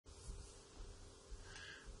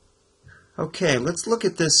Okay, let's look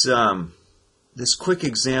at this this quick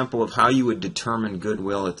example of how you would determine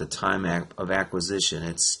goodwill at the time of acquisition.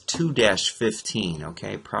 It's 2-15,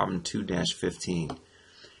 okay, problem 2-15.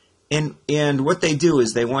 And what they do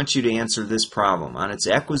is they want you to answer this problem. On its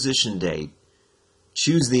acquisition date,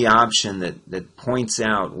 choose the option that points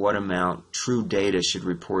out what amount true data should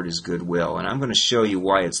report as goodwill. And I'm going to show you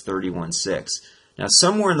why it's 31.6. Now,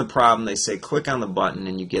 somewhere in the problem, they say click on the button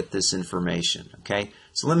and you get this information, okay?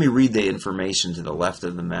 So let me read the information to the left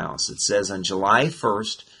of the mouse. It says, on July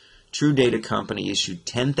 1st, True Data Company issued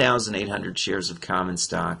 10,800 shares of common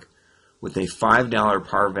stock with a $5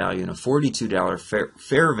 par value and a $42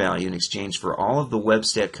 fair value in exchange for all of the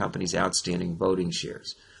Webstat Company's outstanding voting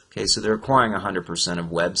shares. Okay, so they're acquiring 100% of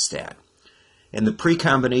Webstat. And the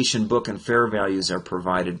pre-combination book and fair values are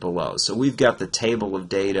provided below. So we've got the table of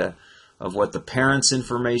data of what the parent's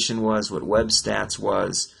information was, what Webstat's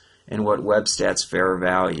was, and what Webstat's fair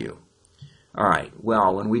value. All right,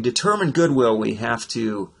 well, when we determine goodwill, we have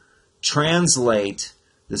to translate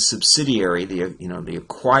the subsidiary, the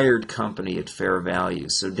acquired company at fair value.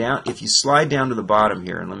 So down, if you slide down to the bottom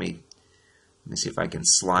here, and let me see if I can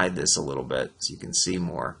slide this a little bit so you can see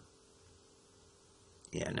more.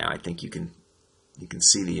 Yeah, now I think you can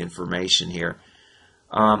see the information here.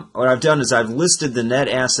 What I've done is I've listed the net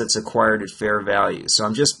assets acquired at fair value. So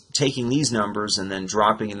I'm just taking these numbers and then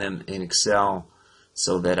dropping them in Excel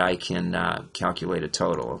so that I can calculate a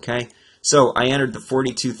total, okay? So I entered the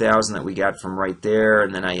 42,000 that we got from right there,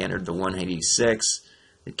 and then I entered the 186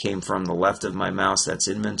 that came from the left of my mouse. That's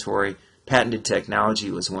inventory. Patented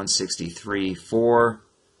technology was 163.4.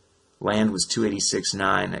 Land was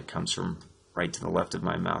 286.9. That comes from right to the left of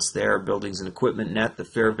my mouse there. Buildings and equipment net, the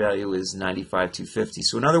fair value is 95,250.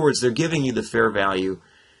 So in other words, they're giving you the fair value,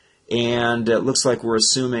 and it looks like we're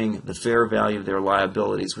assuming the fair value of their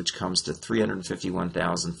liabilities, which comes to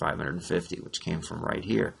 351,550, which came from right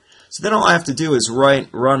here. So then all I have to do is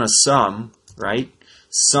run a sum, right?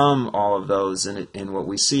 Sum all of those, and what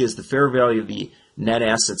we see is the fair value of the net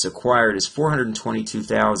assets acquired is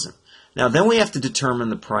 422,000. Now then we have to determine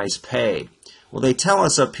the price paid. Well, they tell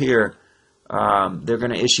us up here they're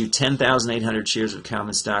going to issue 10,800 shares of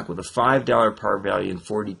common stock with a $5 par value and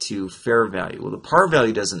 42 fair value. Well, the par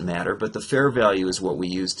value doesn't matter, but the fair value is what we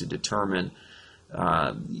use to determine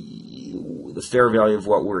the fair value of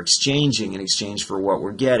what we're exchanging in exchange for what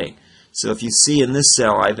we're getting. So if you see in this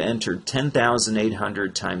cell, I've entered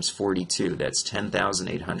 10,800 times 42. That's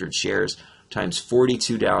 10,800 shares times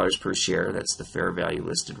 $42 per share. That's the fair value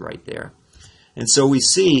listed right there. And so we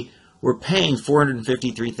see we're paying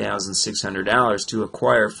 $453,600 to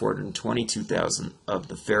acquire $422,000 of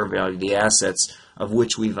the fair value of the assets of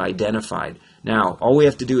which we've identified. Now, all we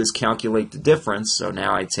have to do is calculate the difference. So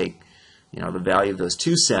now I take the value of those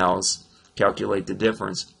two cells, calculate the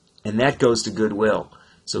difference, and that goes to goodwill.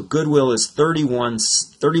 So goodwill is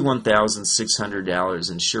 $31,600,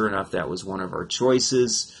 and sure enough, that was one of our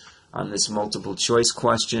choices on this multiple choice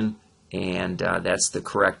question, and that's the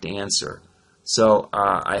correct answer. So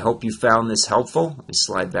I hope you found this helpful. Let me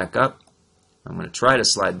slide back up. I'm going to try to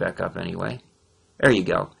slide back up anyway. There you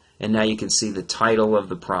go. And now you can see the title of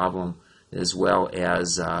the problem as well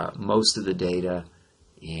as most of the data,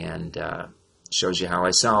 and shows you how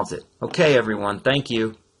I solved it. Okay, everyone. Thank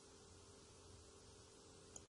you.